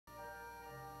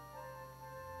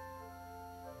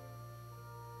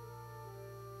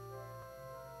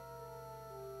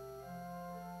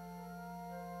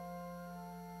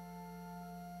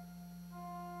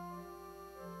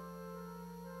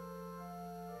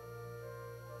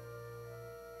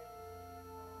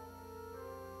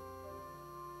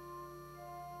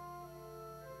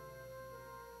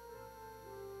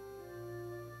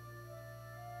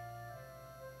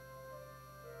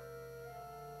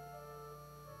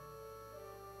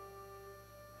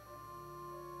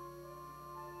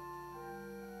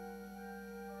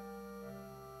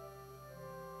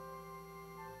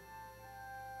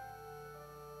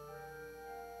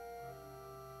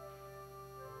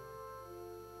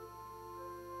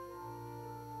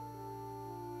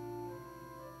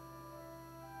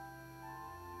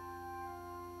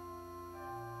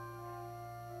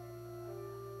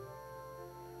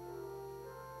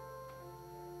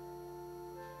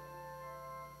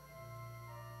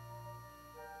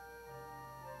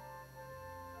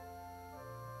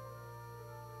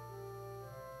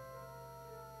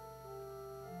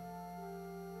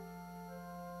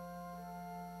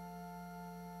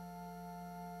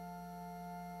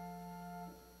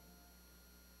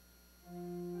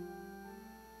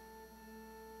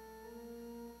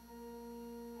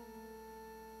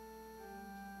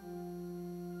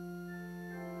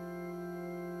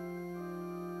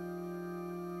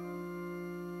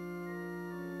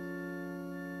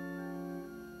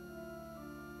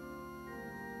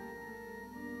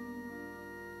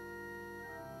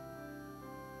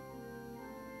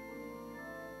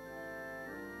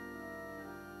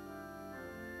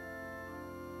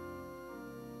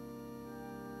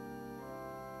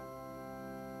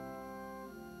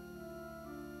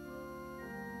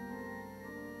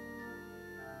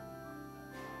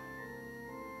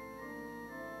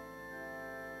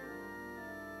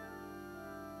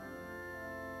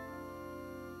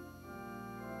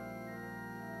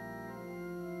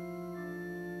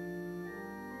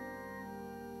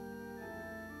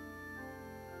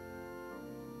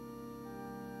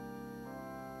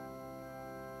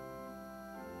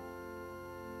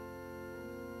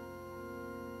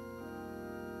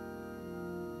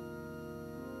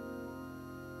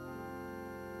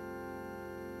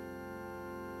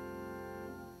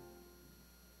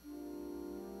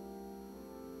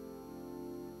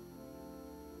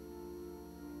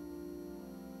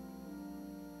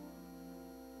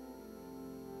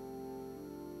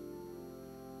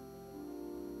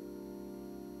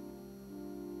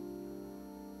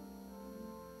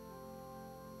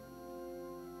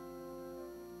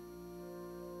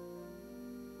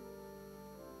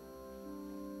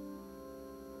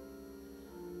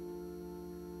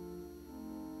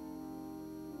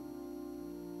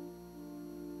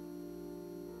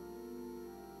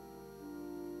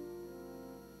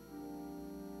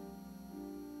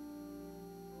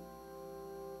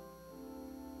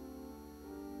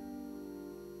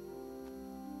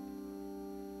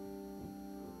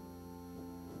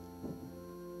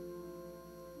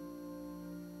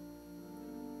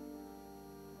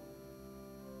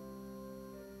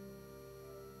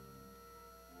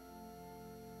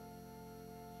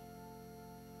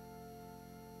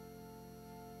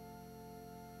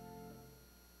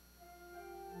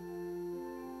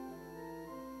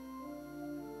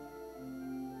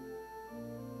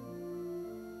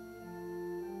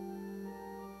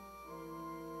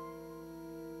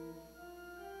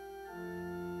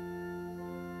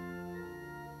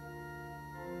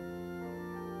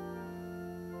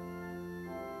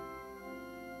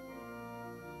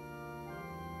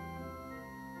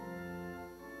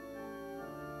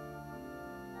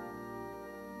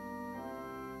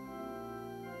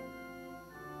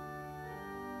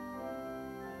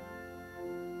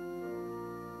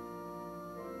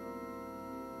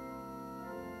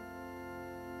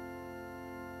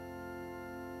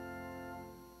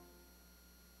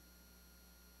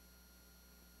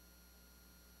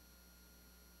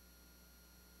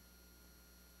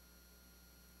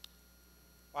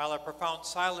while a profound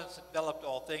silence enveloped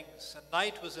all things, and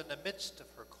night was in the midst of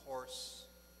her course,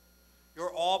 your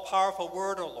all-powerful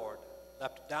word, O Lord,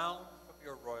 leapt down from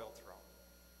your royal throne.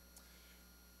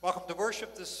 Welcome to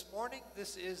worship this morning.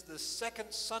 This is the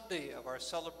second Sunday of our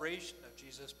celebration of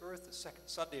Jesus' birth, the second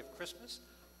Sunday of Christmas.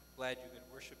 I'm glad you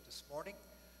can worship this morning.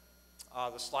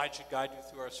 The slide should guide you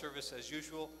through our service as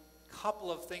usual. A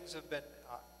couple of things have been,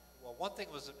 one thing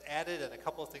was added and a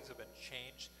couple of things have been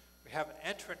changed. We have an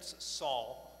entrance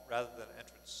psalm rather than an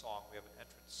entrance song. We have an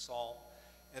entrance psalm.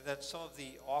 And then some of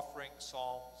the offering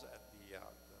psalms and the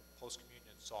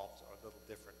post-communion psalms are a little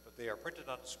different, but they are printed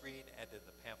on the screen and in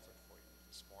the pamphlet for you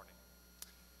this morning.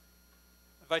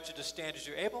 I invite you to stand as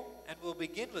you're able, and we'll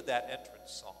begin with that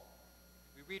entrance psalm.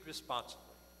 We read responsively.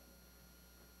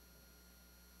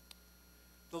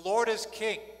 The Lord is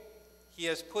King. He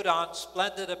has put on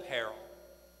splendid apparel.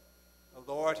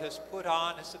 The Lord has put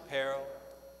on his apparel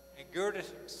and girded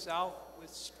himself with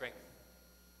strength.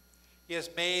 He has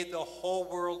made the whole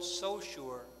world so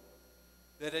sure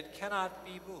that it cannot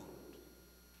be moved.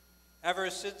 Ever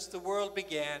since the world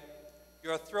began,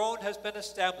 your throne has been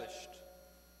established.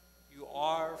 You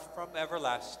are from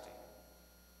everlasting.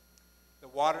 The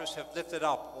waters have lifted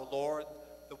up, O Lord.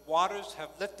 The waters have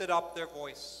lifted up their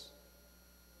voice.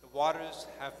 The waters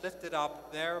have lifted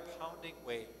up their pounding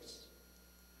waves.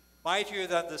 Mightier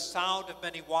than the sound of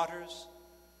many waters,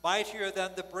 mightier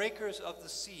than the breakers of the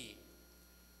sea.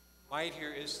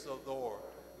 Mightier is the Lord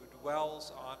who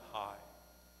dwells on high.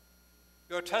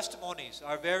 Your testimonies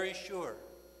are very sure,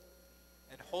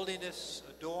 and holiness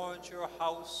adorns your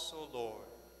house, O Lord,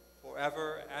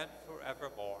 forever and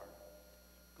forevermore.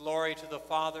 Glory to the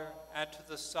Father, and to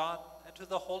the Son, and to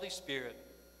the Holy Spirit,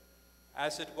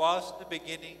 as it was in the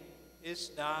beginning,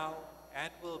 is now,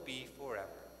 and will be forever.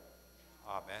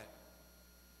 Amen.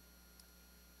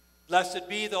 Blessed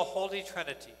be the Holy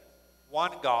Trinity,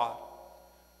 one God,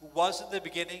 who was in the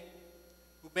beginning,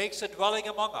 who makes a dwelling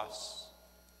among us,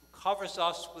 who covers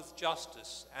us with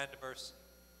justice and mercy.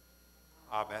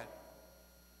 Amen.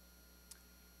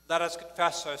 Let us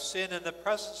confess our sin in the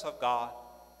presence of God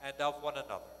and of one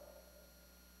another.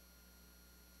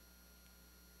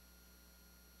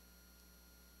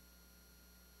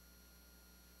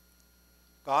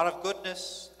 God of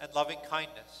goodness and loving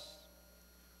kindness,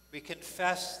 we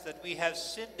confess that we have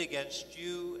sinned against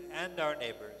you and our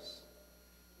neighbors.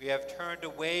 We have turned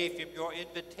away from your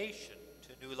invitation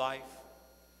to new life.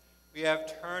 We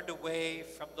have turned away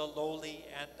from the lowly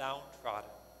and downtrodden.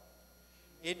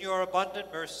 In your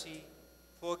abundant mercy,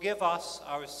 forgive us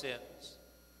our sins,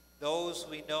 those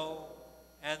we know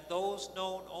and those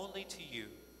known only to you,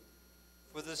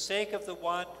 for the sake of the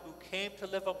one who came to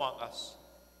live among us,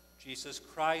 Jesus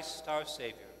Christ, our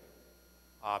Savior.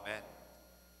 Amen.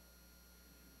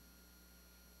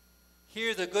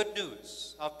 Hear the good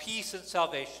news of peace and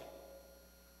salvation.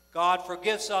 God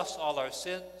forgives us all our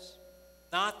sins,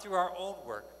 not through our own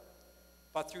work,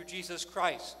 but through Jesus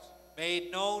Christ,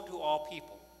 made known to all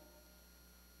people.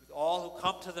 With all who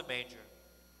come to the manger,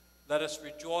 let us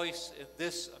rejoice in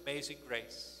this amazing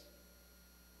grace.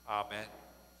 Amen.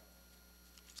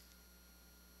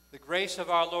 The grace of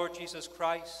our Lord Jesus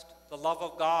Christ, the love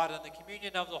of God, and the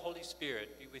communion of the Holy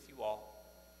Spirit be with you all.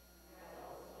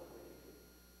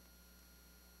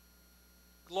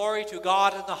 Glory to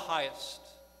God in the highest,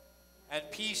 and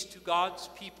peace to God's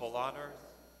people on earth.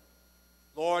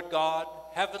 Lord God,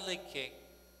 heavenly King,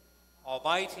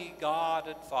 almighty God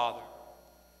and Father,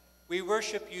 we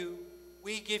worship you,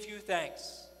 we give you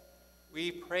thanks,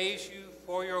 we praise you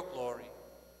for your glory.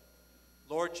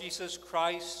 Lord Jesus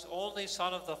Christ, only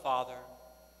Son of the Father,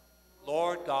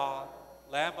 Lord God,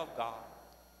 Lamb of God,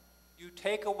 you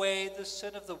take away the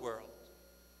sin of the world.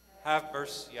 Have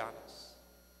mercy on us.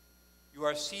 You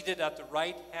are seated at the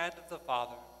right hand of the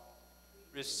Father.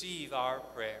 Receive our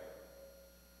prayer.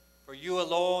 For you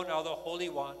alone are the Holy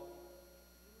One.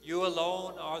 You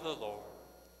alone are the Lord.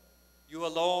 You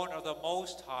alone are the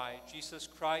Most High, Jesus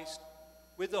Christ,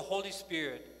 with the Holy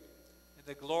Spirit, in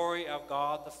the glory of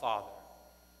God the Father.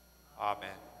 Amen.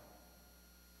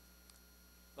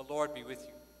 The Lord be with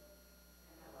you.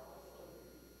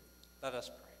 Let us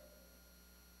pray.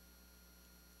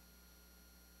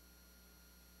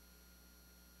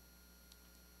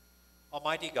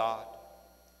 Almighty God,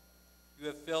 you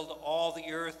have filled all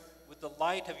the earth with the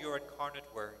light of your incarnate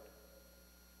word.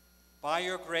 By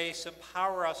your grace,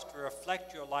 empower us to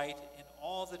reflect your light in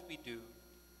all that we do,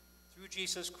 through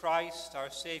Jesus Christ, our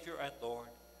Savior and Lord,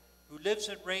 who lives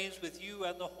and reigns with you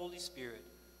and the Holy Spirit,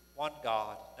 one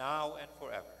God, now and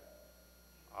forever.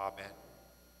 Amen.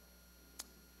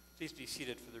 Please be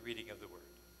seated for the reading of the word.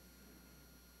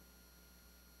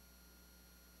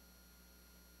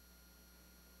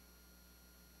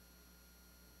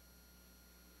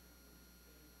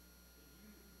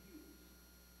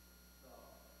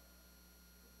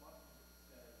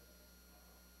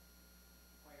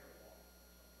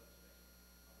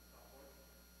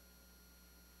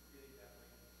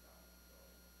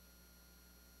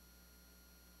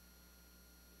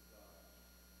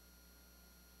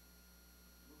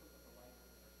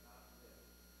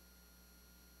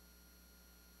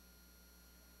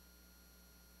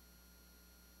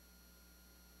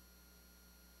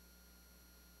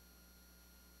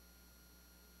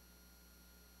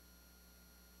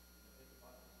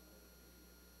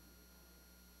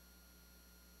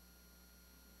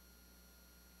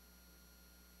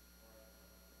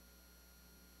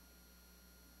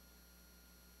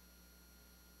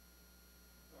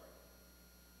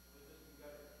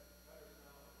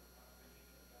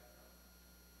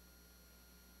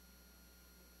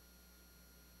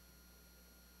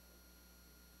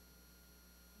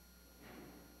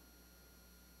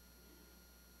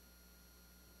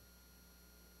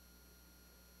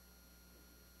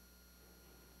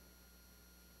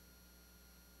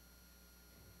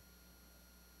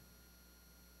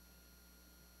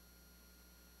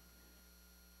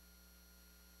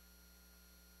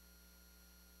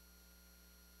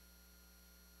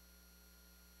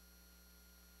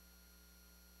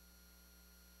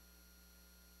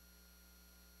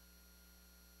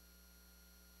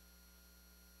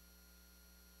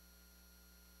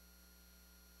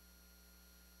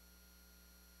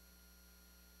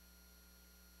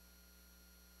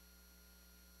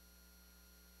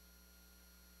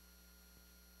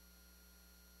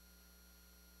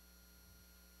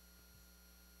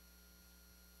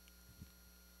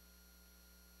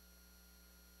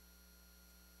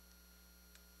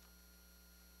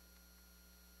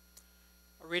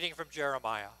 reading from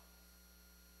Jeremiah.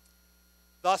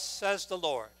 Thus says the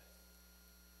Lord,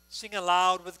 sing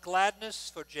aloud with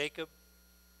gladness for Jacob,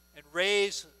 and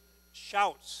raise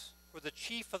shouts for the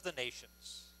chief of the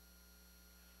nations.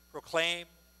 Proclaim,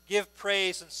 give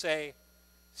praise, and say,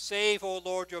 save, O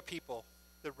Lord, your people,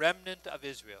 the remnant of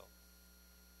Israel.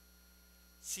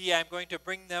 See, I am going to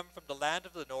bring them from the land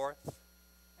of the north,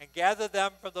 and gather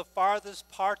them from the farthest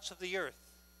parts of the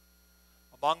earth,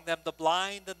 among them the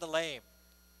blind and the lame,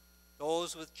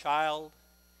 those with child,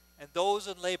 and those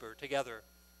in labor together.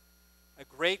 A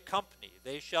great company,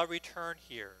 they shall return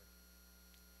here.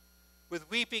 With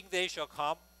weeping they shall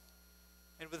come,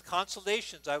 and with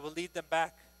consolations I will lead them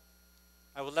back.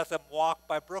 I will let them walk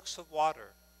by brooks of water,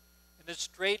 in a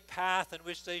straight path in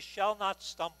which they shall not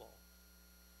stumble.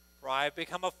 For I have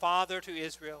become a father to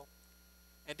Israel,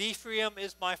 and Ephraim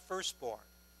is my firstborn.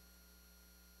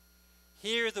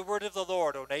 Hear the word of the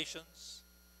Lord, O nations,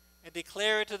 and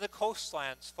declare it to the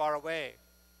coastlands far away.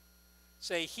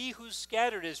 Say, he who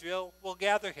scattered Israel will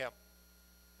gather him,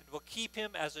 and will keep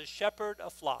him as a shepherd a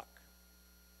flock.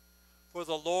 For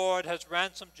the Lord has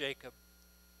ransomed Jacob,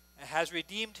 and has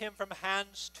redeemed him from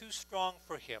hands too strong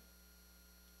for him.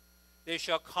 They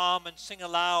shall come and sing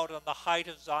aloud on the height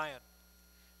of Zion,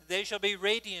 and they shall be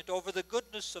radiant over the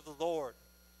goodness of the Lord,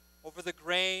 over the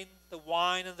grain, the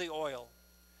wine, and the oil,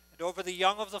 and over the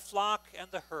young of the flock and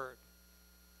the herd.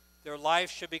 Their life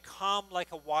shall become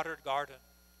like a watered garden,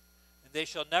 and they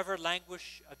shall never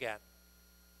languish again.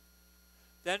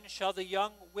 Then shall the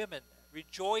young women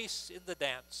rejoice in the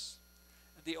dance,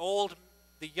 and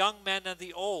the young men and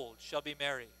the old shall be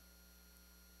merry.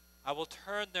 I will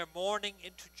turn their mourning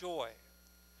into joy.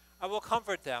 I will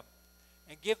comfort them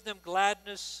and give them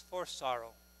gladness for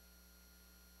sorrow.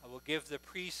 I will give the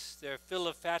priests their fill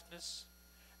of fatness,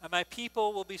 and my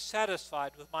people will be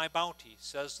satisfied with my bounty,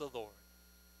 says the Lord.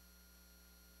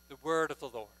 The word of the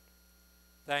Lord.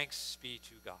 Thanks be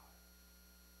to God.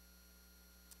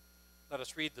 Let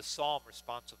us read the psalm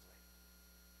responsively.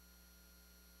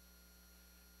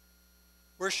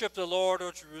 Worship the Lord,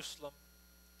 O Jerusalem.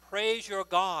 Praise your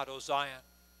God, O Zion.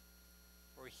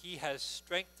 For he has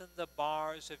strengthened the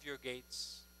bars of your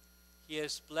gates. He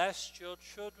has blessed your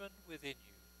children within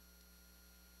you.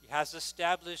 He has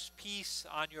established peace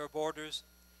on your borders.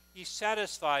 He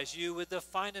satisfies you with the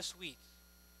finest wheat.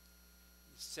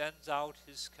 He sends out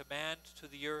his command to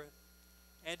the earth,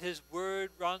 and his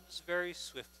word runs very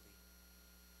swiftly.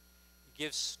 He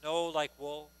gives snow like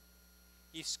wool.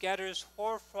 He scatters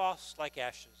hoarfrost like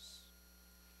ashes.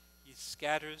 He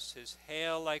scatters his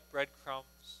hail like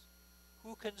breadcrumbs.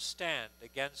 Who can stand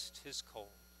against his cold?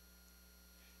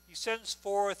 He sends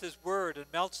forth his word and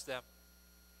melts them.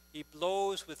 He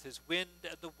blows with his wind,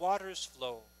 and the waters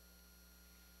flow.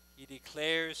 He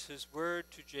declares his word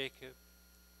to Jacob,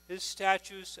 his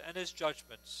statutes and his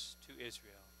judgments to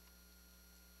Israel.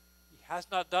 He has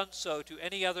not done so to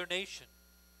any other nation.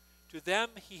 To them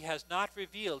he has not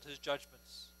revealed his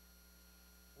judgments.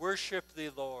 Worship the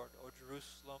Lord, O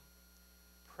Jerusalem.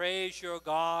 Praise your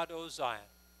God, O Zion.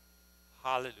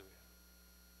 Hallelujah.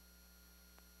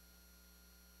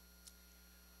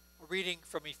 A reading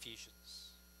from Ephesians.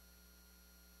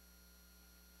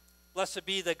 Blessed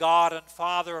be the God and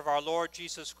Father of our Lord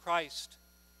Jesus Christ,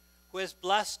 who has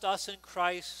blessed us in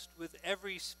Christ with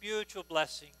every spiritual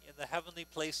blessing in the heavenly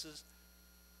places,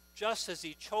 just as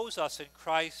he chose us in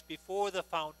Christ before the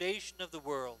foundation of the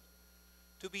world,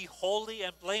 to be holy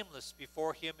and blameless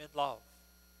before him in love.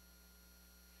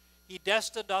 He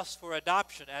destined us for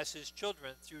adoption as his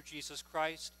children through Jesus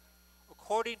Christ,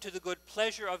 according to the good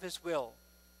pleasure of his will,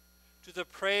 to the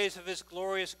praise of his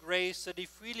glorious grace that he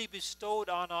freely bestowed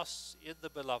on us in the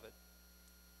Beloved.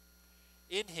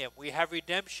 In him we have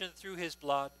redemption through his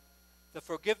blood, the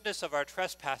forgiveness of our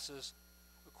trespasses,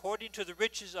 according to the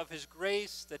riches of his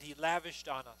grace that he lavished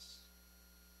on us.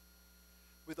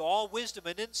 With all wisdom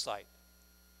and insight,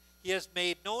 he has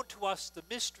made known to us the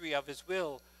mystery of his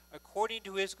will, according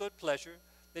to his good pleasure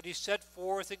that he set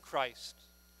forth in Christ,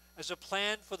 as a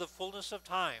plan for the fullness of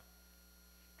time,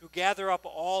 to gather up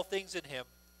all things in him,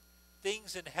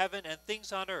 things in heaven and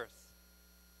things on earth.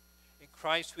 In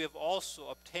Christ we have also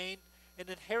obtained an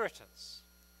inheritance,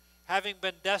 having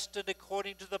been destined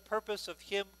according to the purpose of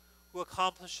him who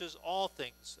accomplishes all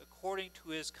things according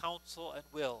to his counsel and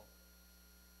will,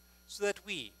 so that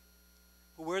we,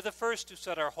 who were the first to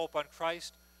set our hope on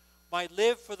Christ, might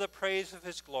live for the praise of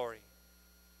his glory.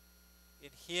 In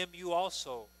him you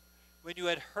also, when you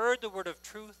had heard the word of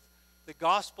truth, the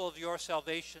gospel of your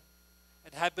salvation,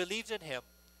 and had believed in him,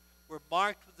 were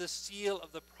marked with the seal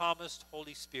of the promised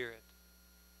Holy Spirit.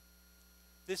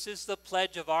 This is the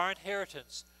pledge of our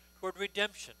inheritance toward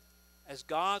redemption as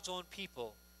God's own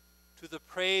people to the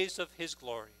praise of his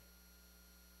glory.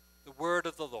 The word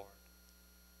of the Lord.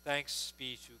 Thanks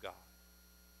be to God.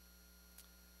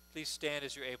 Please stand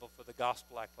as you're able for the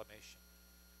gospel acclamation.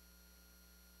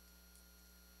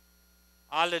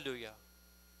 Alleluia.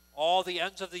 All the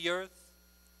ends of the earth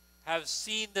have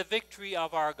seen the victory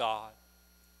of our God.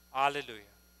 Alleluia.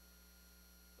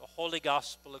 The Holy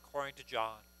Gospel according to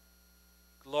John.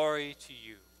 Glory to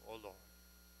you, O Lord.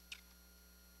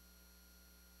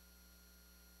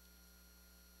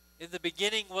 In the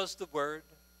beginning was the Word,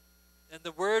 and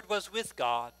the Word was with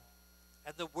God,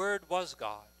 and the Word was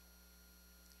God.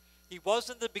 He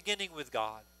was in the beginning with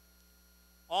God.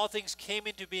 All things came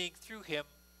into being through him,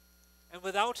 and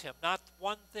without him not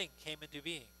one thing came into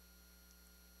being.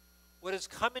 What has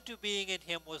come into being in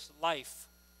him was life,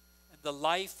 and the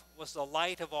life was the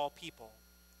light of all people.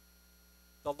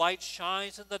 The light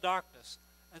shines in the darkness,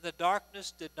 and the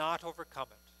darkness did not overcome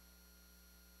it.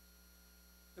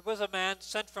 There was a man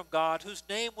sent from God whose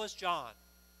name was John.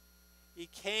 He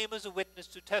came as a witness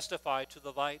to testify to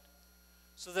the light,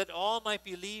 so that all might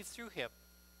believe through him.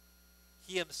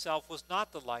 He himself was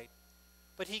not the light,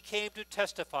 but he came to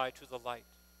testify to the light.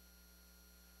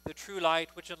 The true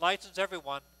light, which enlightens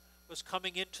everyone, was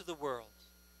coming into the world.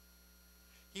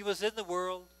 He was in the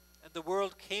world, and the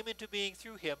world came into being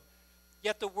through him,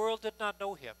 yet the world did not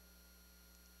know him.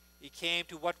 He came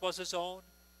to what was his own,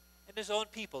 and his own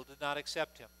people did not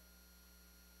accept him.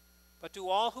 But to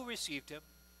all who received him,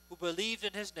 who believed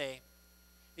in his name,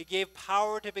 he gave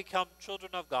power to become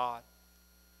children of God,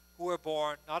 who were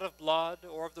born not of blood,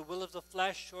 or of the will of the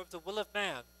flesh, or of the will of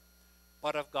man,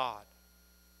 but of God.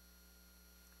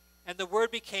 And the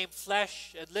Word became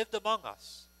flesh and lived among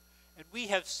us, and we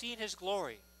have seen his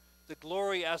glory, the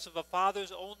glory as of a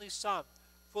Father's only Son,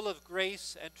 full of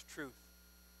grace and truth.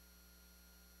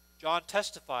 John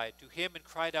testified to him and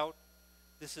cried out,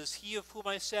 "This is he of whom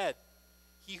I said,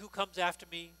 he who comes after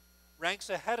me ranks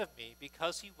ahead of me,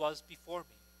 because he was before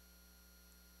me."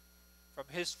 From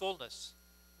his fullness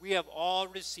we have all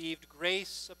received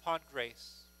grace upon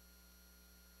grace.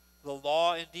 The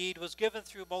law indeed was given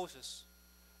through Moses.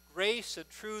 Grace and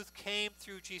truth came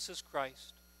through Jesus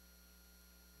Christ.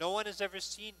 No one has ever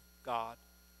seen God.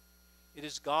 It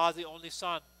is God, the only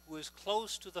Son, who is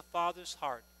close to the Father's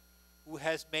heart, who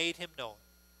has made him known.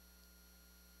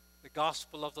 The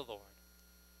gospel of the Lord.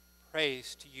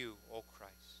 Praise to you, O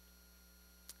Christ.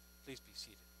 Please be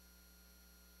seated.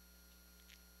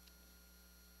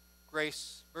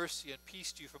 Grace, mercy, and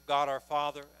peace to you from God our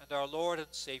Father and our Lord and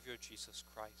Savior Jesus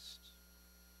Christ.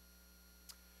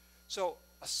 So,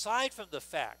 aside from the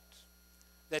fact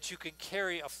that you can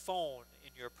carry a phone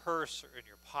in your purse or in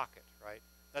your pocket, right?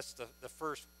 That's the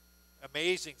first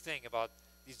amazing thing about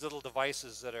these little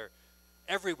devices that are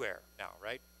everywhere now,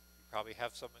 right? You probably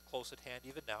have some close at hand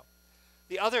even now.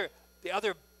 The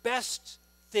other best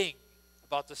thing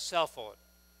about the cell phone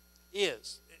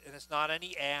is, and it's not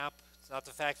any app, it's not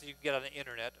the fact that you can get on the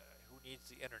internet. Who needs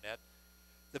the internet?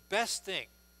 The best thing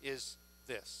is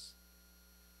this.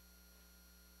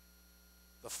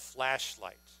 The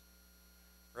flashlight,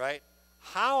 right?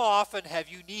 How often have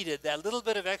you needed that little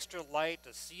bit of extra light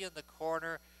to see in the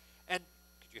corner? And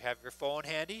could you have your phone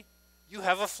handy? You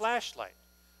have a flashlight.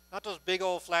 Not those big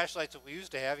old flashlights that we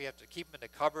used to have. You have to keep them in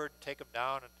the cupboard and take them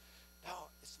down. And no,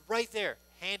 it's right there,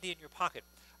 handy in your pocket.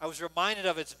 I was reminded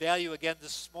of its value again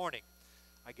this morning.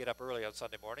 I get up early on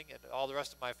Sunday morning, and all the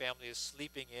rest of my family is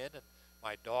sleeping in, and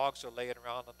my dogs are laying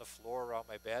around on the floor around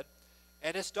my bed.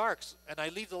 And it's dark, and I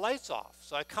leave the lights off.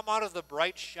 So I come out of the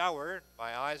bright shower, and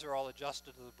my eyes are all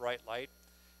adjusted to the bright light.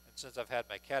 And since I've had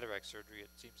my cataract surgery, it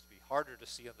seems to be harder to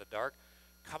see in the dark.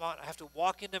 Come out, I have to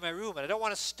walk into my room, and I don't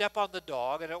want to step on the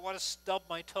dog. I don't want to stub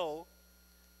my toe.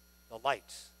 The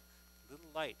light, little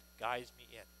light, guides me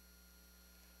in.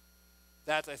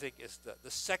 That, I think, is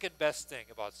the second best thing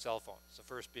about cell phones. The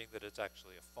first being that it's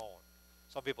actually a phone.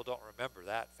 Some people don't remember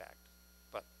that fact.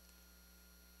 But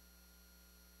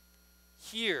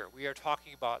here we are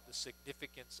talking about the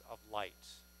significance of light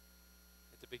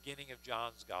at the beginning of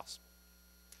John's Gospel.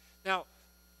 Now,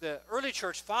 the early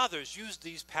church fathers used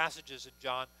these passages in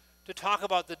John to talk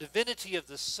about the divinity of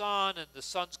the Son and the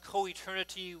Son's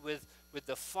co-eternity with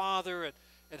the Father,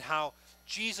 and how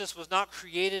Jesus was not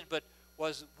created but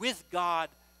was with God.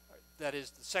 That is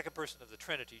the second person of the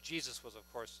Trinity. Jesus was,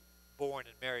 of course, born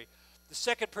in Mary. The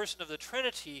second person of the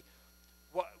Trinity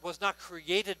was not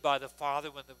created by the Father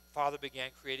when the Father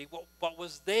began creating, but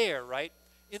was there, right?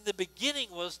 In the beginning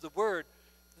was the Word,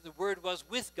 and the Word was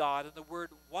with God, and the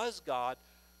Word was God.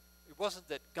 It wasn't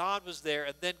that God was there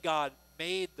and then God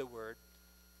made the Word.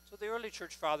 So the early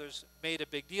church fathers made a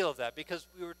big deal of that because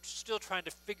we were still trying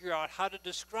to figure out how to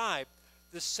describe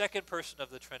the second person of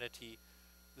the Trinity,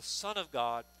 the Son of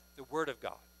God, the Word of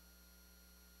God.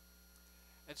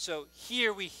 And so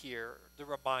here we hear the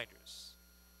reminders.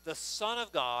 The Son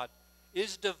of God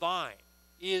is divine,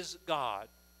 is God,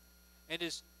 and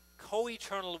is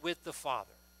co-eternal with the Father.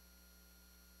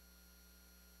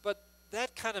 But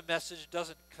that kind of message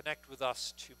doesn't connect with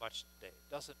us too much today.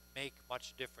 It doesn't make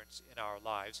much difference in our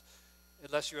lives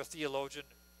unless you're a theologian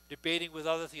debating with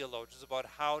other theologians about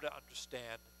how to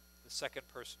understand the second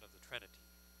person of the Trinity.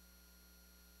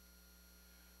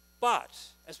 But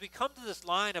as we come to this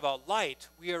line about light,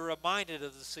 we are reminded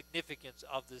of the significance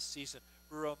of this season.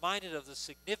 We're reminded of the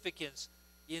significance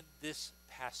in this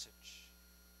passage.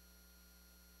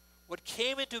 What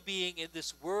came into being in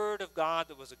this Word of God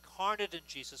that was incarnate in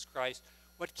Jesus Christ,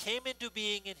 what came into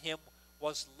being in him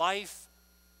was life,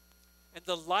 and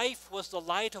the life was the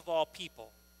light of all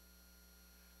people.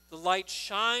 The light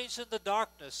shines in the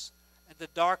darkness, and the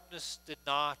darkness did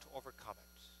not overcome it.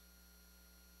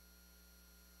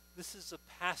 This is a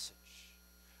passage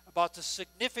about the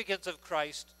significance of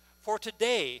Christ for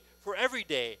today, for every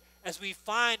day, as we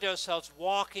find ourselves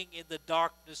walking in the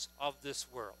darkness of this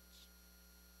world.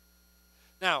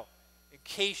 Now, in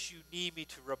case you need me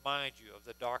to remind you of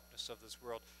the darkness of this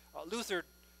world, Luther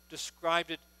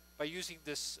described it by using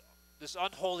this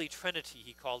unholy trinity,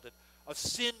 he called it, of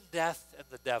sin, death, and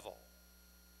the devil.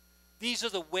 These are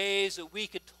the ways that we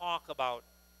can talk about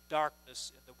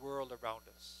darkness in the world around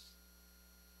us.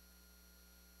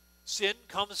 Sin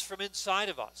comes from inside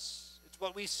of us. It's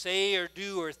what we say or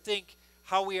do or think,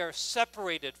 how we are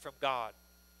separated from God,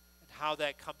 and how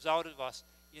that comes out of us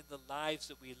in the lives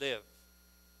that we live.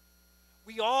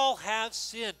 We all have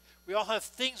sin. We all have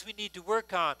things we need to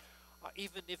work on,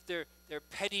 even if they're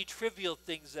petty, trivial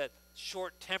things, that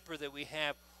short temper that we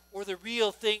have, or the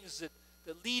real things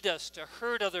that lead us to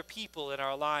hurt other people in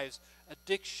our lives,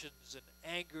 addictions and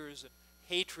angers and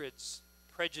hatreds,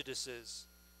 prejudices.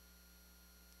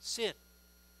 Sin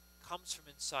comes from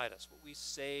inside us, what we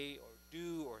say or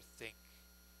do or think.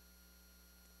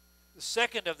 The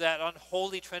second of that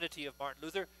unholy trinity of Martin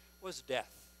Luther was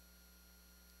death.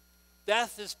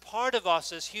 Death is part of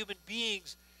us as human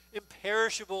beings,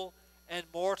 imperishable and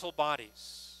mortal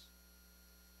bodies.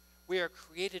 We are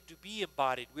created to be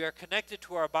embodied. We are connected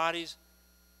to our bodies,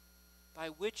 by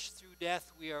which through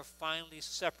death we are finally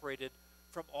separated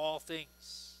from all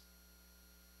things.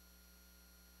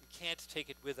 We can't take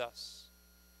it with us.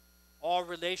 All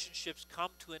relationships come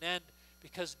to an end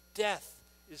because death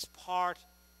is part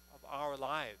of our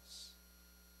lives.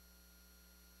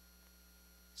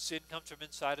 Sin comes from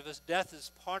inside of us. Death is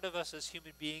part of us as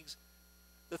human beings.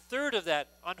 The third of that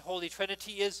unholy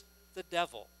trinity is the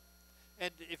devil. And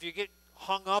if you get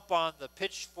hung up on the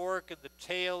pitchfork and the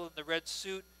tail and the red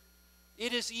suit,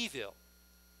 it is evil.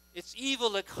 It's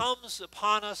evil that comes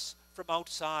upon us from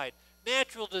outside.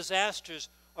 Natural disasters,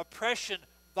 oppression,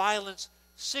 violence,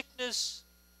 sickness,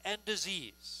 and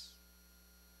disease.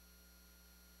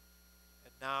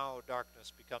 And now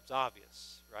darkness becomes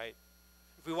obvious, right?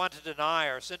 If we want to deny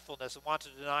our sinfulness and want to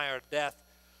deny our death,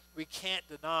 we can't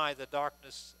deny the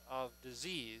darkness of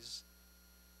disease,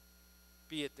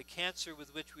 be it the cancer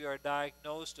with which we are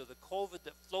diagnosed or the COVID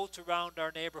that floats around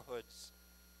our neighborhoods.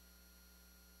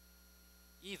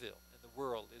 Evil in the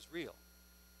world is real.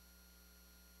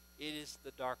 It is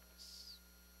the darkness.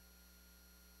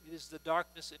 It is the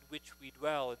darkness in which we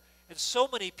dwell. And so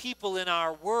many people in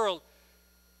our world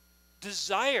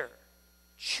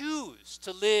choose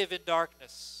to live in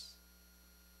darkness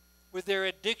with their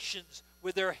addictions,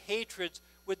 with their hatreds,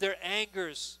 with their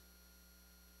angers.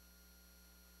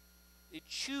 They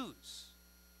choose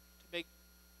to make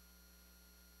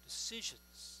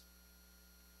decisions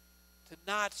to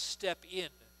not step into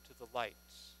the light.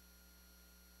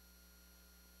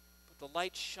 But the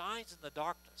light shines in the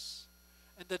darkness,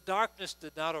 and the darkness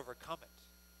did not overcome it.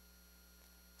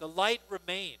 The light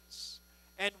remains.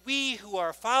 And we who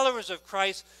are followers of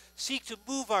Christ seek to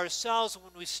move ourselves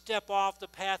when we step off the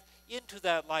path into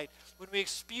that light. When we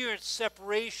experience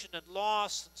separation and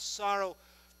loss and sorrow,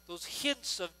 those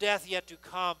hints of death yet to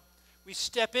come, we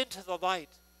step into the light.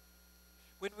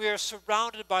 When we are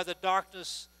surrounded by the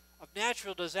darkness of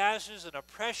natural disasters and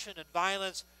oppression and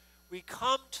violence, we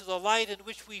come to the light in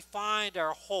which we find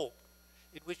our hope,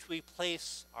 in which we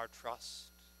place our trust.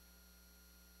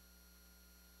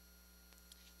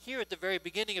 Here at the very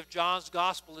beginning of John's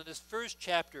Gospel, in his first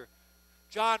chapter,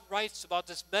 John writes about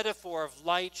this metaphor of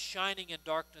light shining in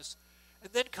darkness,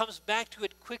 and then comes back to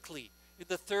it quickly in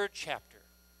the third chapter.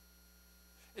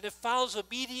 And it follows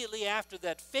immediately after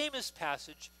that famous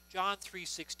passage, John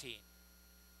 3:16.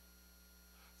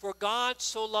 For God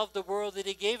so loved the world that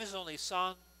he gave his only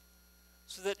Son,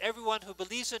 so that everyone who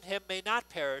believes in him may not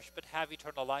perish but have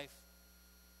eternal life.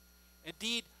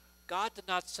 Indeed, God did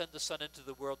not send the Son into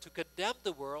the world to condemn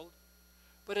the world,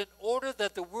 but in order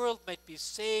that the world might be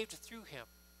saved through him.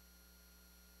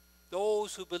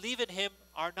 Those who believe in him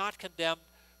are not condemned,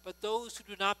 but those who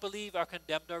do not believe are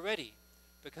condemned already,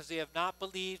 because they have not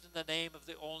believed in the name of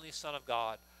the only Son of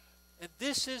God. And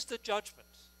this is the judgment.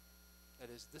 That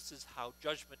is, this is how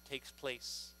judgment takes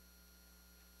place.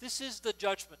 This is the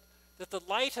judgment, that the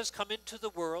light has come into the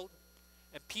world,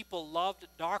 and people loved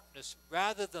darkness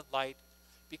rather than light,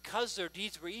 because their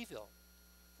deeds were evil.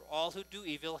 For all who do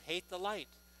evil hate the light,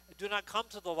 and do not come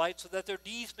to the light, so that their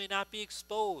deeds may not be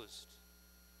exposed.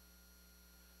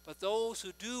 But those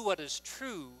who do what is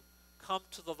true come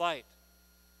to the light,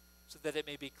 so that it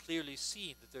may be clearly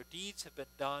seen that their deeds have been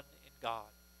done in God.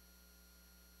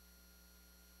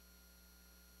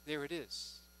 There it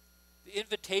is. The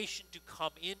invitation to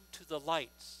come into the light,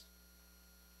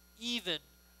 even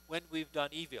when we've done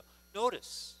evil.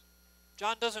 Notice,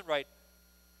 John doesn't write,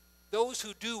 those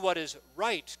who do what is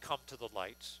right come to the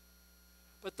light,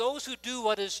 but those who do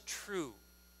what is true,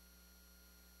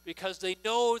 because they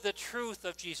know the truth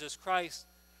of Jesus Christ.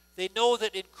 They know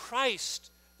that in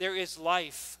Christ there is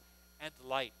life and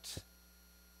light.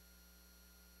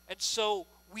 And so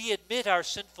we admit our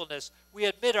sinfulness, we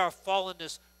admit our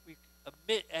fallenness, we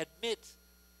admit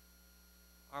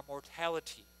our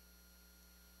mortality.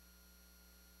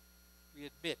 We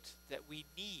admit that we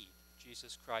need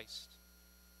Jesus Christ.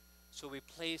 So we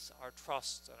place our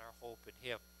trust and our hope in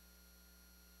him.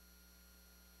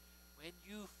 When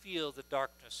you feel the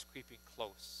darkness creeping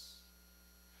close,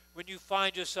 when you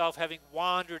find yourself having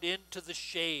wandered into the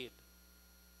shade,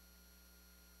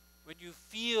 when you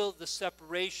feel the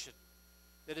separation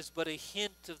that is but a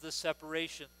hint of the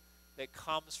separation that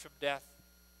comes from death,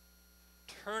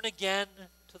 turn again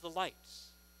to the light.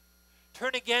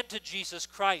 Turn again to Jesus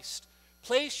Christ.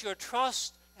 Place your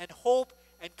trust and hope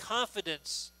and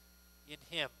confidence in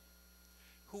him,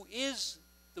 who is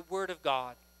the Word of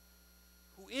God,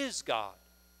 who is God,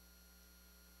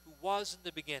 who was in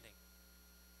the beginning,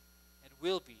 and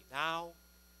will be now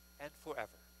and forever.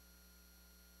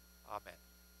 Amen.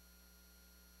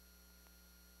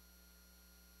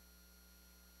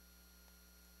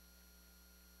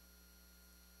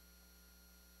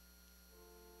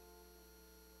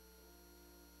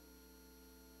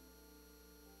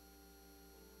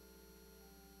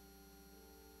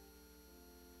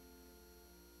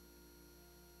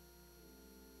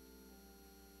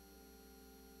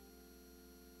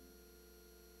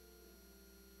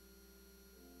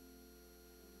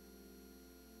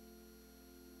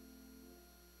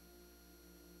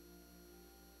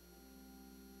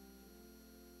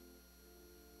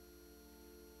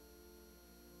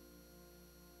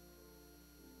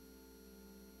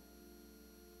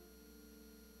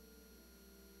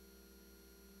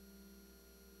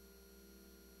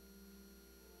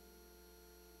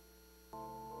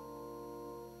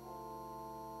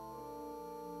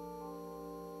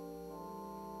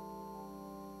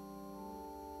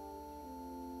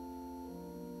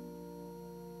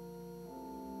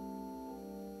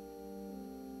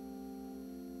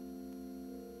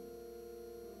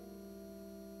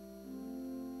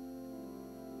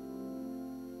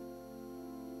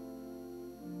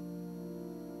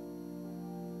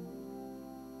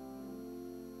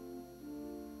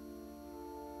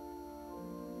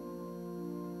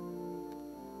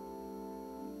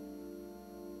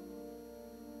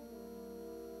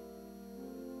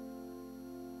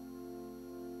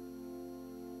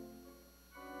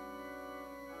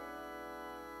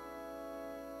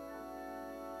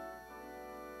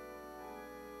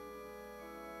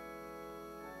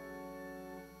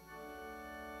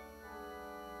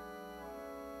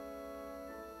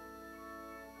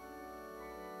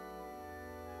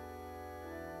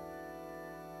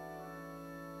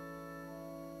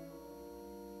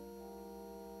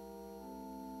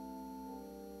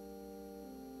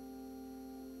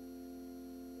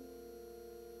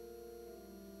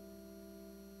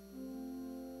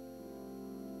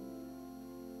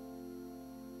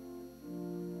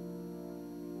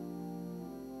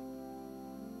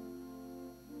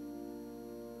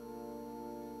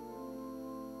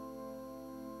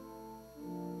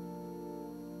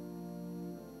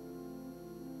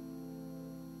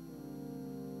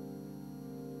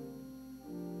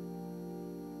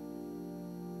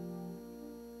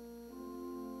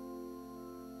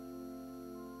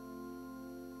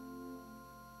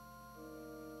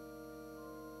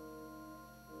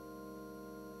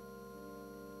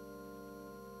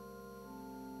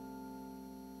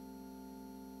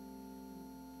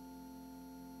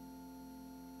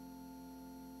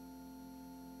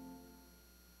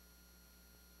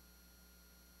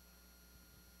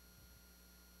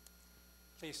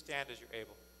 Please stand as you're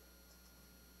able.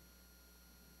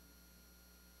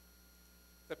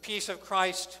 The peace of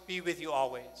Christ be with you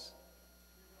always.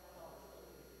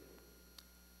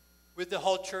 With the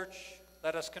whole church,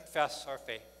 let us confess our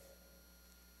faith.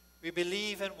 We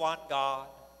believe in one God,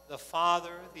 the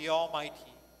Father, the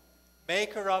Almighty,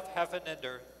 maker of heaven and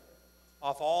earth,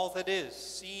 of all that is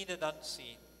seen and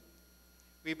unseen.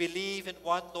 We believe in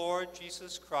one Lord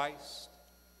Jesus Christ,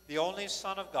 the only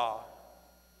Son of God,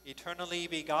 eternally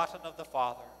begotten of the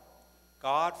Father,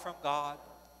 God from God,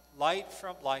 light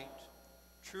from light,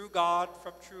 true God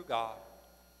from true God,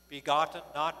 begotten,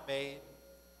 not made,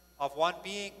 of one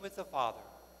being with the Father.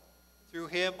 Through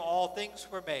him all things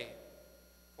were made.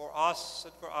 For us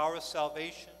and for our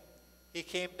salvation, he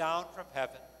came down from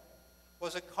heaven,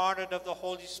 was incarnate of the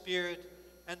Holy Spirit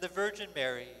and the Virgin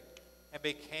Mary, and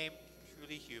became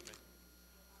truly human.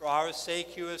 For our sake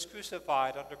he was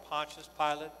crucified under Pontius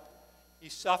Pilate. He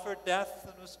suffered death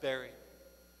and was buried.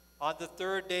 On the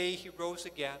third day he rose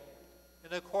again,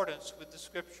 in accordance with the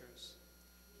Scriptures.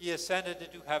 He ascended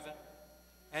into heaven,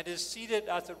 and is seated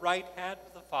at the right hand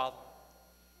of the Father.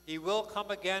 He will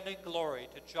come again in glory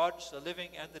to judge the living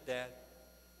and the dead,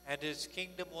 and his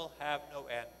kingdom will have no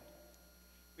end.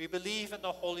 We believe in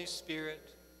the Holy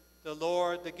Spirit, the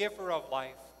Lord, the giver of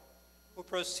life, who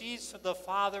proceeds from the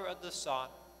Father and the Son,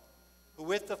 who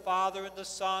with the Father and the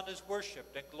Son is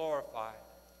worshipped and glorified,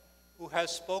 who has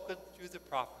spoken through the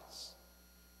prophets.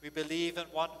 We believe in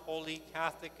one holy,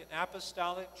 Catholic, and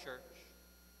apostolic church.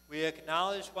 We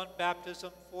acknowledge one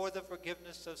baptism for the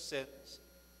forgiveness of sins.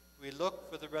 We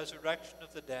look for the resurrection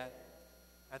of the dead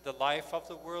and the life of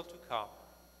the world to come.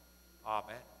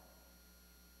 Amen.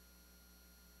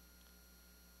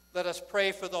 Let us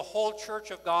pray for the whole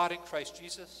church of God in Christ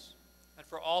Jesus and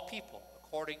for all people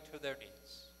according to their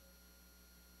needs.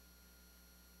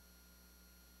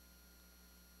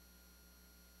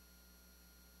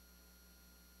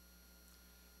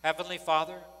 Heavenly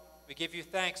Father, we give you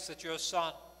thanks that your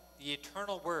Son, the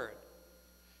eternal Word,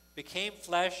 became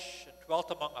flesh and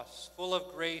dwelt among us, full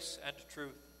of grace and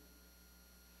truth.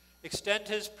 Extend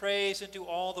his praise into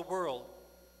all the world,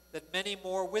 that many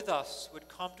more with us would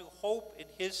come to hope in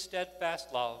his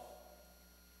steadfast love.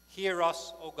 Hear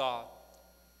us, O God.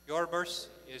 Your mercy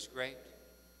is great.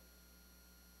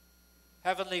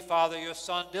 Heavenly Father, your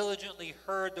Son diligently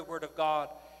heard the word of God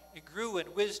and grew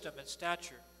in wisdom and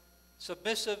stature,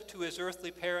 submissive to his earthly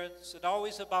parents and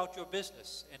always about your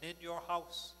business and in your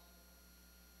house.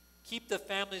 Keep the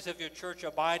families of your church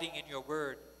abiding in your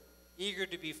word, eager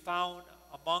to be found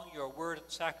among your word and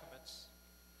sacraments,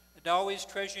 and always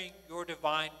treasuring your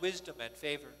divine wisdom and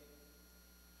favor.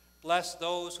 Bless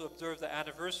those who observe the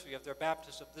anniversary of their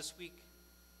baptism this week: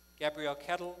 Gabrielle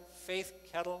Kettle, Faith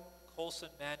Kettle, Colson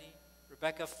Manny,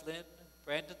 Rebecca Flynn,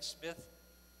 Brandon Smith,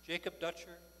 Jacob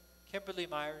Dutcher, Kimberly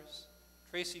Myers,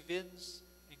 Tracy Vins,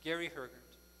 and Gary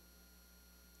Hergert.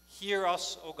 Hear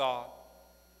us, O God.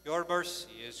 Your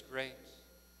mercy is great.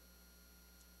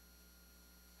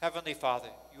 Heavenly Father,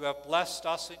 you have blessed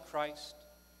us in Christ,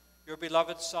 your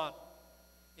beloved Son,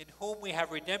 in whom we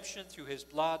have redemption through his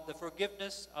blood, the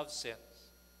forgiveness of sins.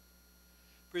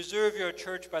 Preserve your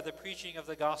church by the preaching of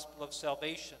the gospel of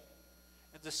salvation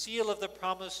and the seal of the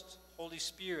promised Holy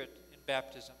Spirit in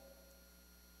baptism.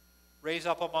 Raise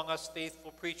up among us faithful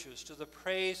preachers to the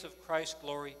praise of Christ's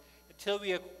glory until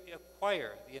we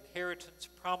acquire the inheritance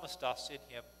promised us in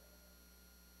him.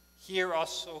 Hear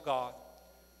us, O God.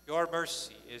 Your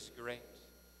mercy is great.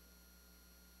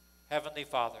 Heavenly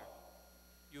Father,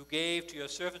 you gave to your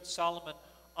servant Solomon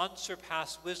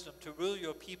unsurpassed wisdom to rule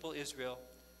your people Israel,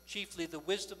 chiefly the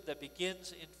wisdom that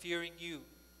begins in fearing you.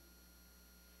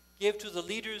 Give to the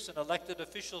leaders and elected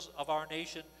officials of our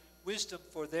nation wisdom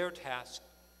for their task,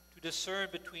 to discern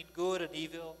between good and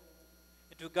evil,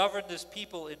 and to govern this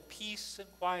people in peace and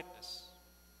quietness.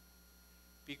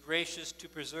 Be gracious to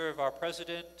preserve our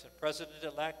president and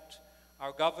president-elect,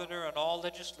 our governor, and all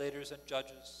legislators and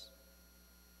judges.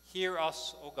 Hear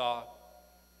us, O God.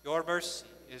 Your mercy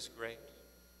is great.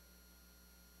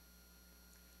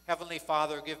 Heavenly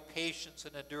Father, give patience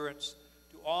and endurance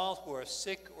to all who are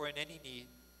sick or in any need,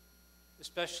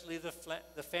 especially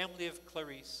the family of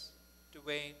Clarice,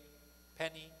 Dwayne,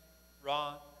 Penny,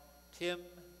 Ron, Tim,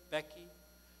 Becky,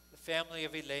 the family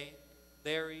of Elaine,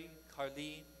 Larry,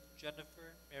 Carlene,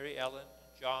 Jennifer, Mary Ellen,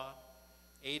 John,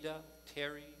 Ada,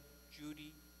 Terry,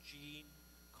 Judy, Jean,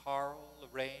 Carl,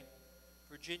 Lorraine,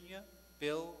 Virginia,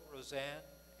 Bill, Roseanne,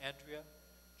 Andrea,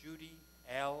 Judy,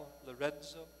 Al,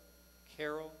 Lorenzo,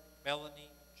 Carol,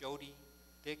 Melanie, Jody,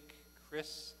 Dick,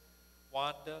 Chris,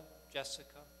 Wanda,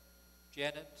 Jessica,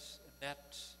 Janet,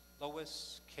 Annette,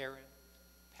 Lois, Karen,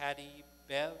 Patty,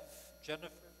 Bev, Jennifer,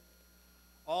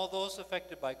 all those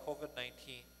affected by COVID-19,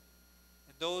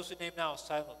 and those who name now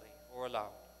silently or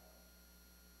aloud.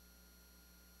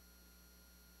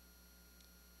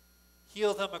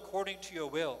 Heal them according to your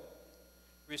will.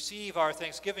 Receive our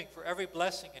thanksgiving for every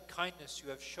blessing and kindness you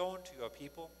have shown to your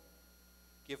people.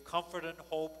 Give comfort and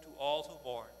hope to all who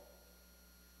mourn.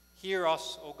 Hear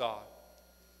us, O God.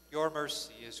 Your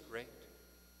mercy is great.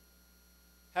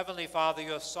 Heavenly Father,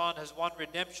 your Son has won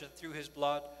redemption through his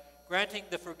blood, granting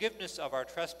the forgiveness of our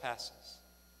trespasses.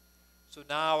 So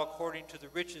now, according to the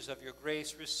riches of your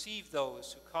grace, receive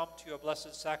those who come to your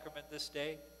blessed sacrament this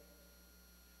day.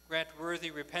 Grant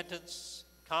worthy repentance,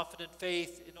 confident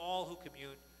faith in all who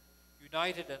commune,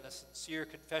 united in a sincere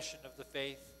confession of the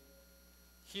faith.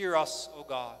 Hear us, O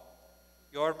God.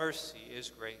 Your mercy is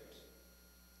great.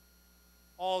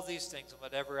 All these things and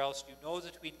whatever else you know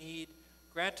that we need,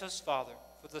 grant us, Father,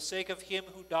 for the sake of him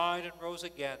who died and rose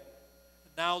again,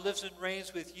 and now lives and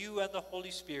reigns with you and the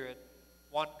Holy Spirit,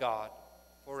 one God,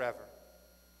 forever.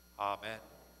 Amen.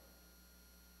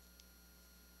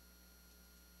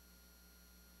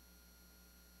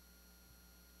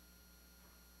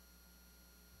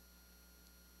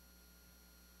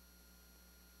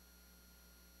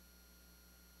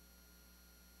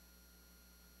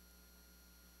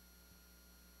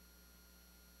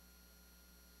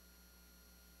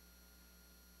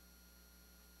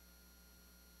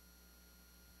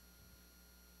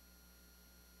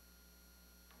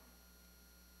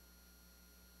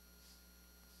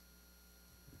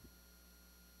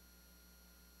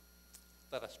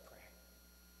 Let us pray.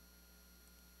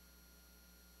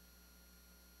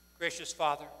 Gracious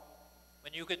Father,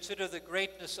 when you consider the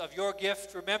greatness of your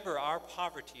gift, remember our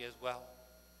poverty as well.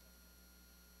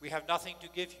 We have nothing to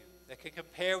give you that can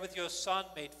compare with your Son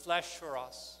made flesh for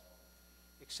us.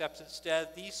 Accept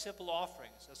instead these simple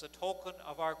offerings as a token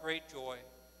of our great joy,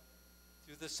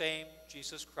 through the same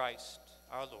Jesus Christ,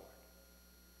 our Lord.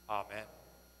 Amen.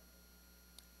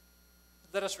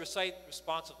 Let us recite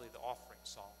responsively the offering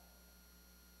psalm.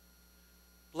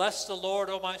 Bless the Lord,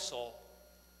 O my soul,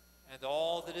 and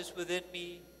all that is within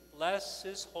me, bless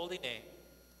his holy name.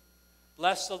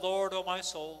 Bless the Lord, O my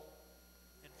soul,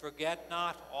 and forget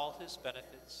not all his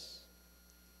benefits.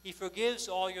 He forgives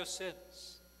all your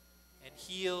sins and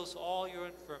heals all your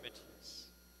infirmities.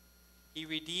 He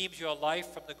redeems your life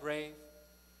from the grave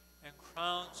and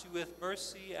crowns you with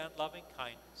mercy and loving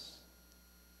kindness.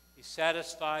 He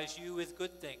satisfies you with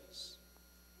good things,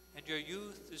 and your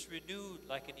youth is renewed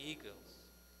like an eagle's.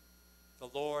 The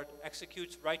Lord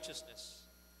executes righteousness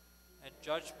and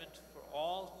judgment for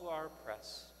all who are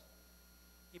oppressed.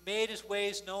 He made his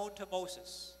ways known to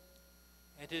Moses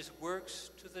and his works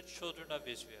to the children of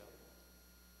Israel.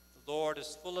 The Lord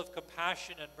is full of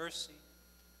compassion and mercy,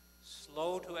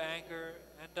 slow to anger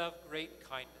and of great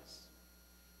kindness.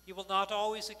 He will not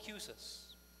always accuse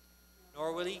us,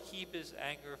 nor will he keep his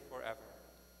anger forever.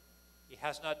 He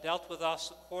has not dealt with us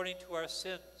according to our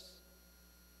sins,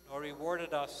 nor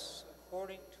rewarded us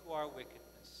according to our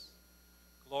wickedness.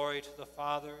 Glory to the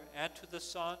Father, and to the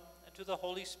Son, and to the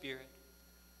Holy Spirit,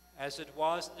 as it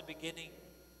was in the beginning,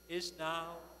 is now,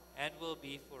 and will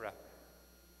be forever.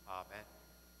 Amen.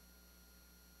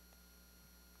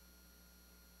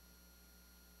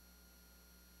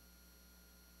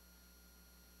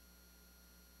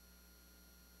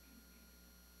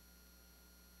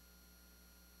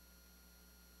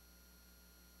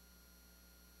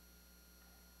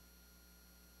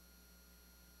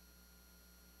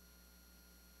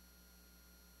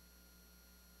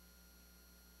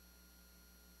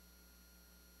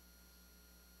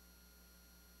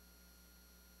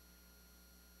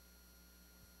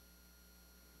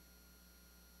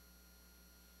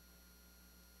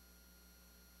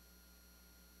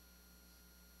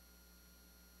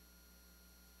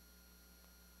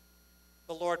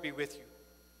 The Lord be with you.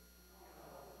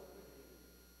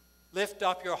 Lift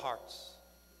up your hearts.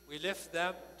 We lift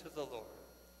them to the Lord.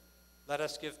 Let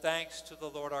us give thanks to the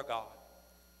Lord our God.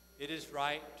 It is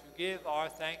right to give our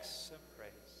thanks and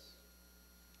praise.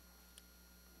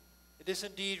 It is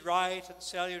indeed right and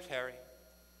salutary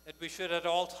that we should at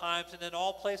all times and in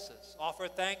all places offer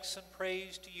thanks and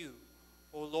praise to you,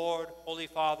 O Lord, Holy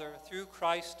Father, through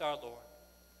Christ our Lord.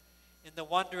 In the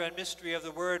wonder and mystery of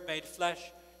the Word made flesh,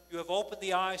 you have opened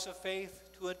the eyes of faith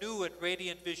to a new and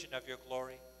radiant vision of your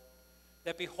glory,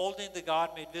 that beholding the God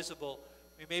made visible,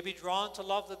 we may be drawn to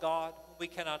love the God whom we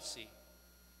cannot see.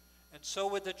 And so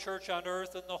with the church on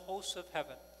earth and the hosts of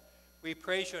heaven, we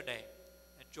praise your name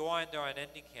and join their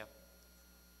unending hymn.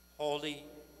 Holy,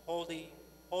 holy,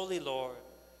 holy Lord,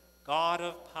 God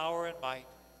of power and might,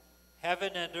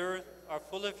 heaven and earth are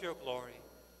full of your glory.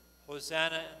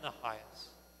 Hosanna in the highest.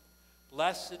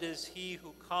 Blessed is he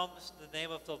who comes in the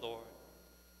name of the Lord.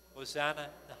 Hosanna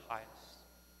in the highest.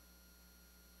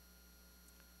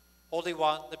 Holy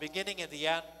One, the beginning and the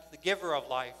end, the giver of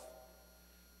life,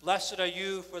 blessed are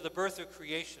you for the birth of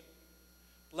creation.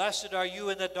 Blessed are you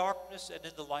in the darkness and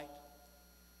in the light.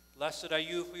 Blessed are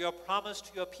you for your promise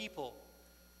to your people.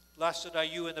 Blessed are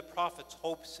you in the prophets'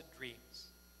 hopes and dreams.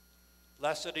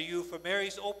 Blessed are you for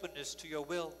Mary's openness to your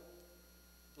will.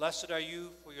 Blessed are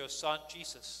you for your Son,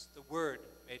 Jesus, the Word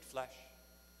made flesh.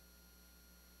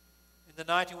 In the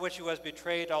night in which he was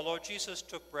betrayed, our Lord Jesus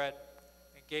took bread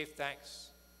and gave thanks,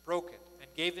 broke it,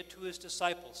 and gave it to his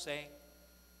disciples, saying,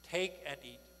 "Take and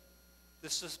eat.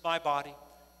 This is my body,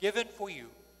 given for you.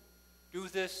 Do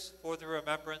this for the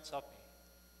remembrance of me."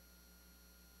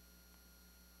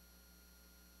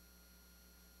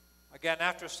 Again,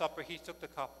 after supper, he took the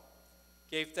cup,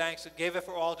 gave thanks, and gave it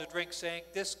for all to drink, saying,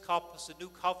 "This cup is the new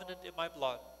covenant in my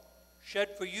blood,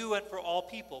 shed for you and for all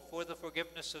people for the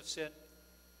forgiveness of sin.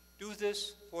 Do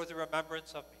this for the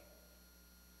remembrance of me."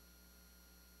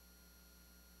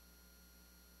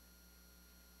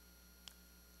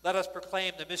 Let us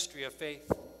proclaim the mystery of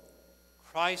faith.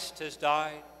 Christ has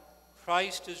died.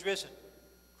 Christ is risen.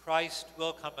 Christ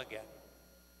will come again.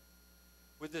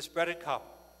 With this bread and cup,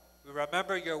 we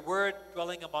remember your word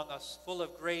dwelling among us, full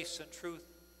of grace and truth.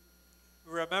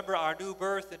 We remember our new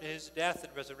birth in his death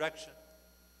and resurrection.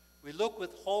 We look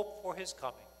with hope for his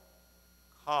coming.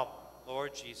 Come,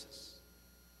 Lord Jesus.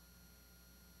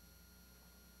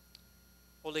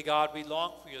 Holy God, we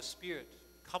long for your Spirit.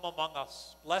 Come among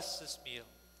us. Bless this meal.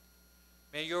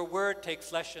 May your word take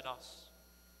flesh in us.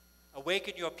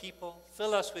 Awaken your people.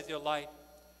 Fill us with your light.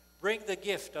 Bring the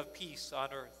gift of peace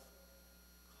on earth.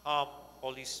 Come,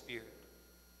 Holy Spirit.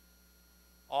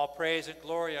 All praise and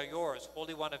glory are yours,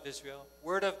 Holy One of Israel,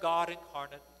 Word of God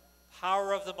incarnate,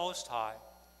 power of the Most High,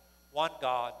 one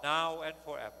God, now and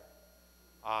forever.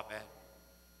 Amen.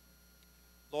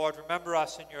 Lord, remember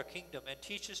us in your kingdom and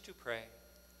teach us to pray.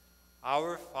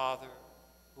 Our Father,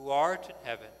 who art in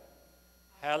heaven,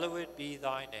 hallowed be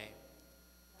thy name.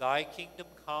 Thy kingdom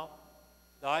come,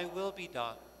 thy will be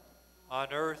done,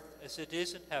 on earth as it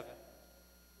is in heaven.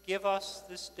 Give us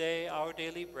this day our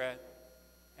daily bread,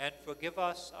 and forgive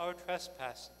us our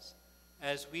trespasses,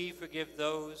 as we forgive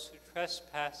those who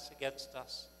trespass against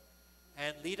us.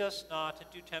 And lead us not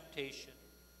into temptation,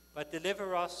 but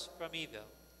deliver us from evil.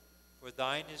 For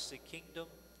thine is the kingdom,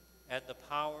 and the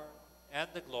power, and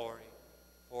the glory,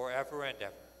 forever and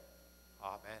ever.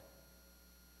 Amen.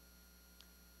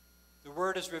 The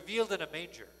word is revealed in a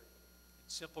manger, in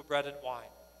simple bread and wine.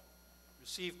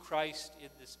 Receive Christ in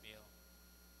this meal.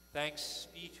 Thanks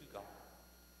be to God.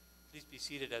 Please be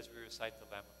seated as we recite the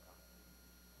Lamb of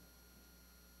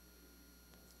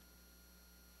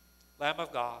God. Lamb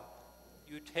of God,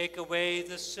 you take away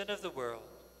the sin of the world.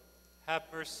 Have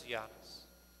mercy on us.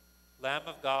 Lamb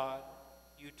of God,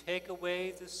 you take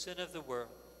away the sin of the world.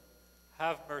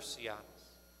 Have mercy on us.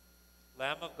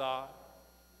 Lamb of God,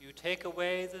 you take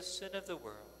away the sin of the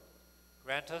world.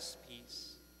 Grant us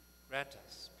peace. Grant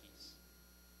us peace.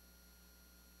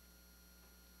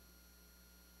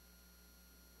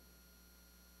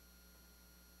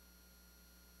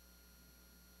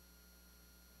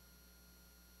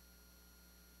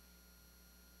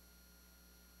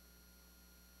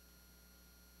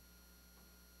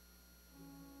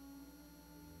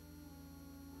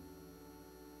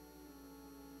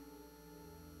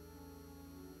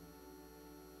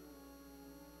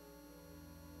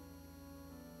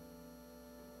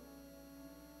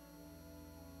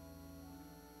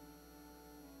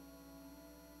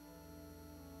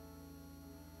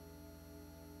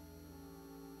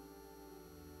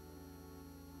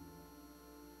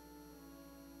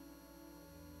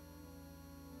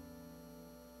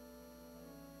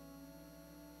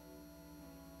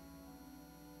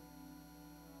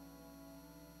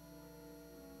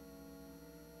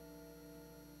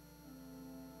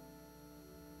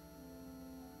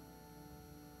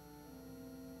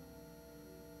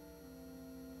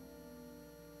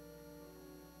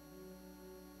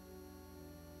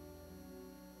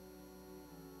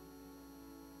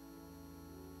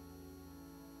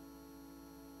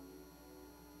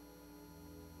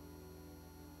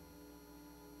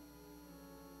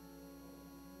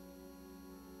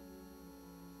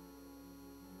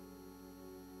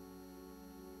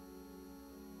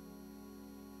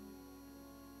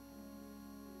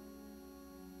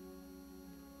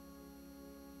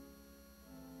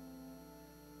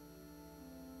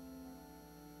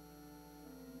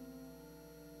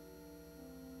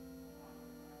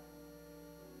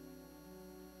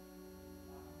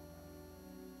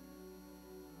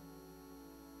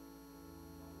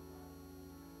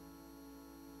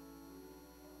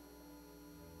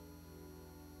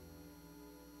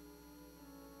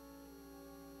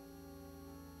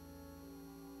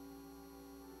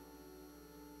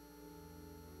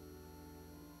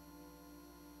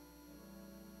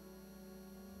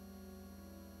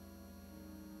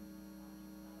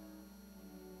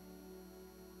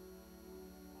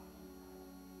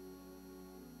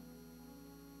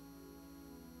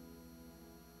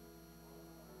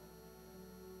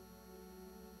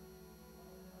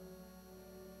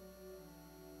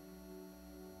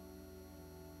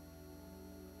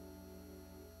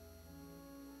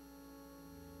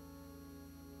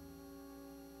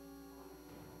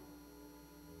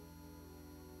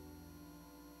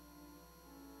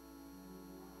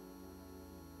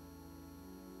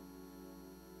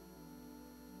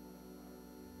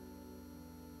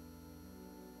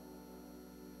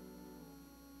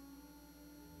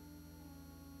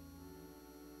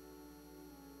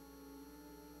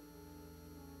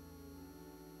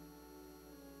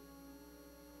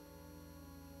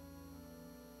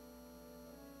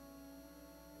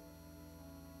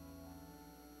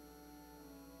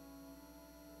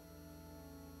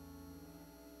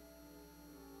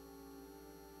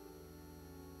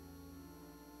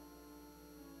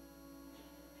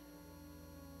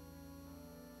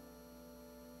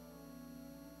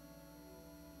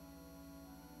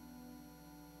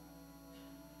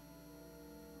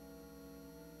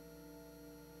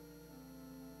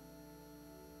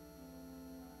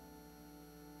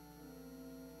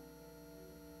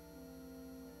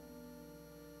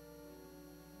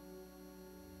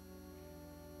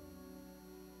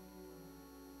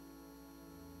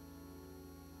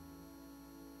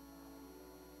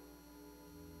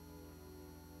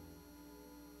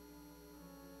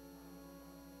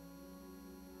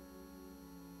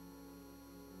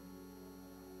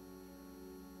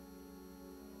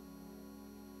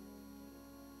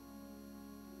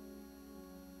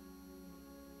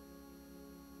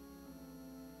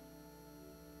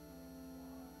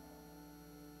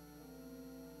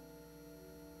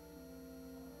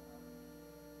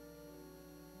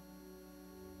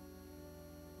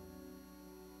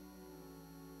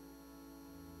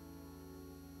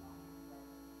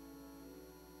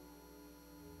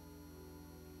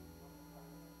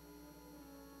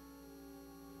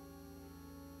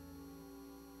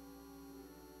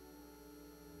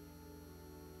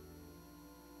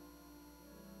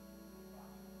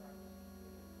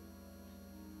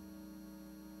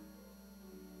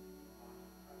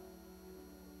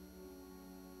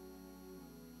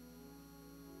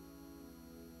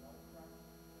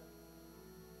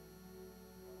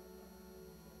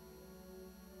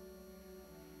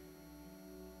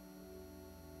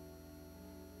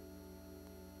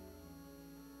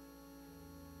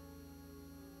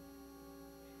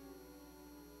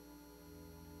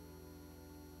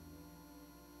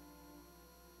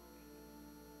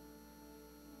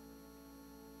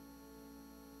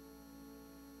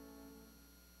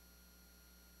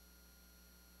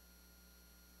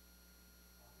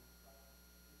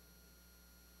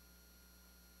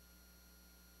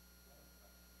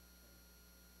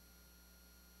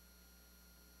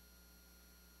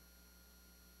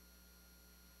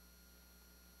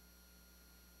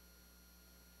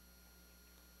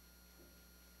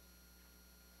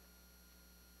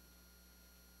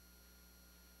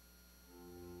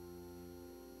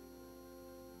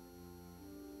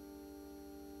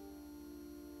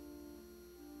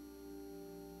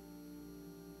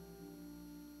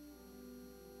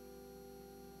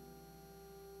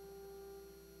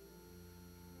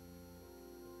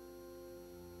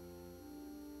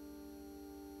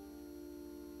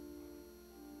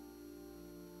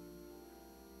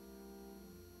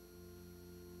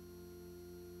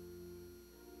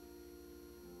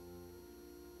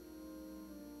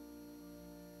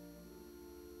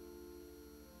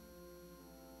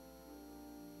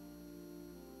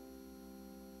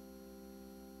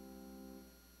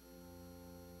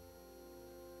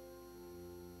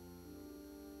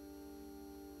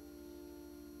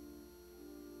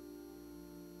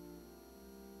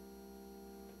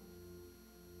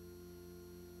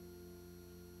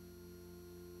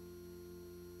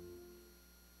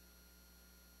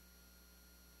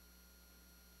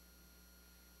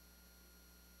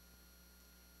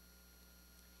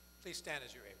 Please stand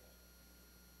as you're able.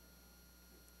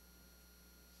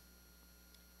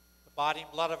 The body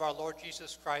and blood of our Lord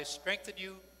Jesus Christ strengthen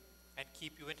you and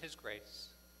keep you in his grace.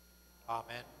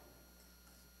 Amen.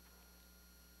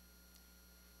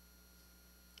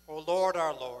 O Lord,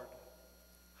 our Lord,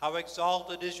 how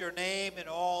exalted is your name in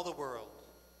all the world.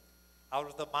 Out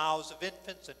of the mouths of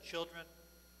infants and children,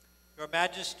 your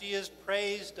majesty is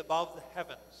praised above the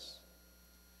heavens.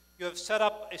 You have set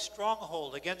up a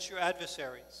stronghold against your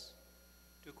adversaries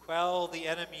to quell the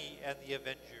enemy and the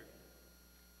avenger.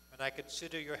 When I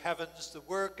consider your heavens, the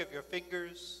work of your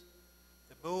fingers,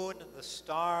 the moon and the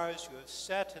stars you have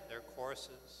set in their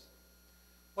courses.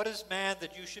 What is man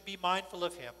that you should be mindful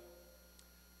of him?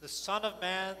 The Son of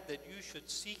Man that you should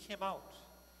seek him out?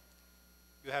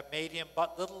 You have made him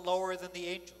but little lower than the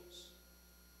angels.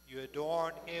 You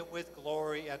adorn him with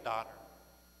glory and honor.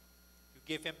 You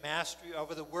give him mastery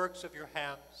over the works of your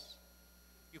hands.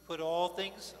 You put all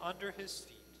things under his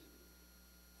feet,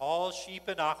 all sheep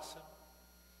and oxen,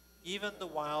 even the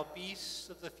wild beasts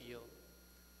of the field,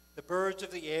 the birds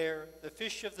of the air, the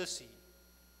fish of the sea,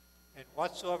 and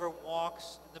whatsoever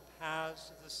walks in the paths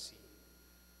of the sea.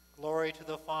 Glory to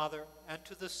the Father, and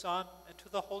to the Son, and to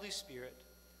the Holy Spirit,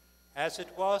 as it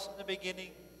was in the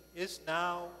beginning, is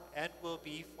now, and will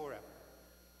be forever.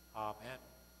 Amen.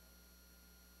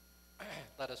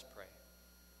 Let us pray.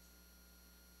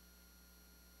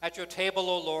 At your table,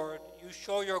 O Lord, you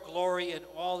show your glory in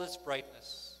all its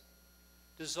brightness.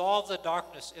 Dissolve the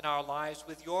darkness in our lives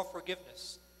with your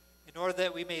forgiveness, in order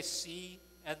that we may see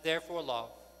and therefore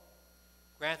love.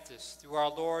 Grant this through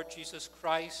our Lord Jesus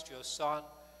Christ, your Son,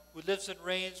 who lives and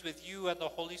reigns with you and the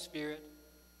Holy Spirit,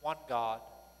 one God,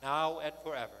 now and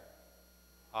forever.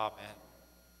 Amen.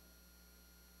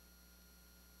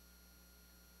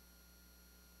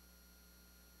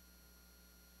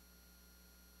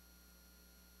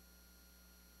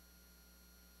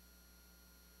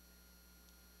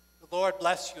 The Lord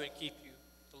bless you and keep you.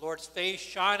 The Lord's face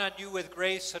shine on you with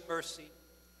grace and mercy.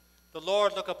 The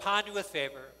Lord look upon you with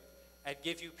favor and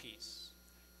give you peace.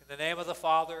 In the name of the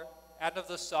Father, and of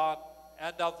the Son,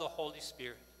 and of the Holy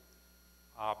Spirit.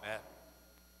 Amen.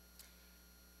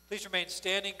 Please remain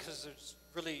standing because there's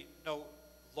really no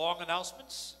long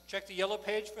announcements. Check the yellow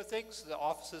page for things. The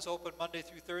office is open Monday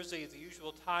through Thursday at the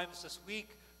usual times this week.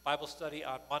 Bible study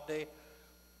on Monday.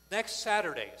 Next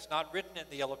Saturday, it's not written in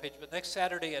the yellow page, but next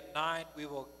Saturday at 9, we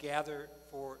will gather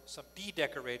for some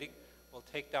de-decorating. We'll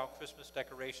take down Christmas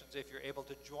decorations. If you're able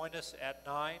to join us at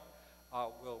 9,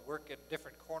 we'll work in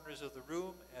different corners of the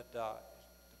room, and the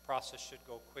process should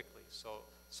go quickly. So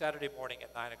Saturday morning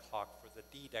at 9 o'clock for the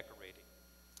de-decorating.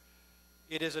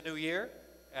 It is a new year,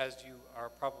 as you are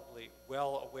probably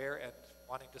well aware and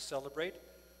wanting to celebrate.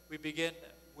 We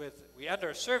end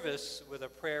our service with a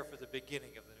prayer for the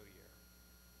beginning of the new year.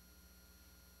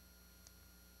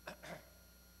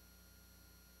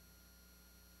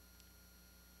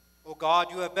 O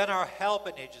God, you have been our help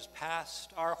in ages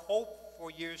past, our hope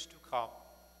for years to come.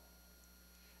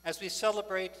 As we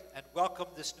celebrate and welcome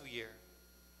this new year,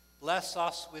 bless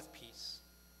us with peace.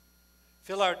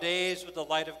 Fill our days with the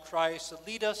light of Christ and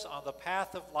lead us on the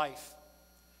path of life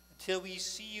until we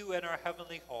see you in our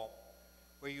heavenly home,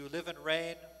 where you live and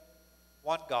reign,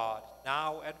 one God,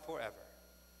 now and forever.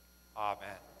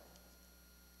 Amen.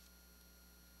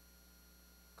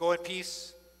 Go in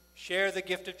peace, share the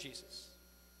gift of Jesus.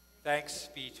 Thanks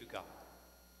be to God.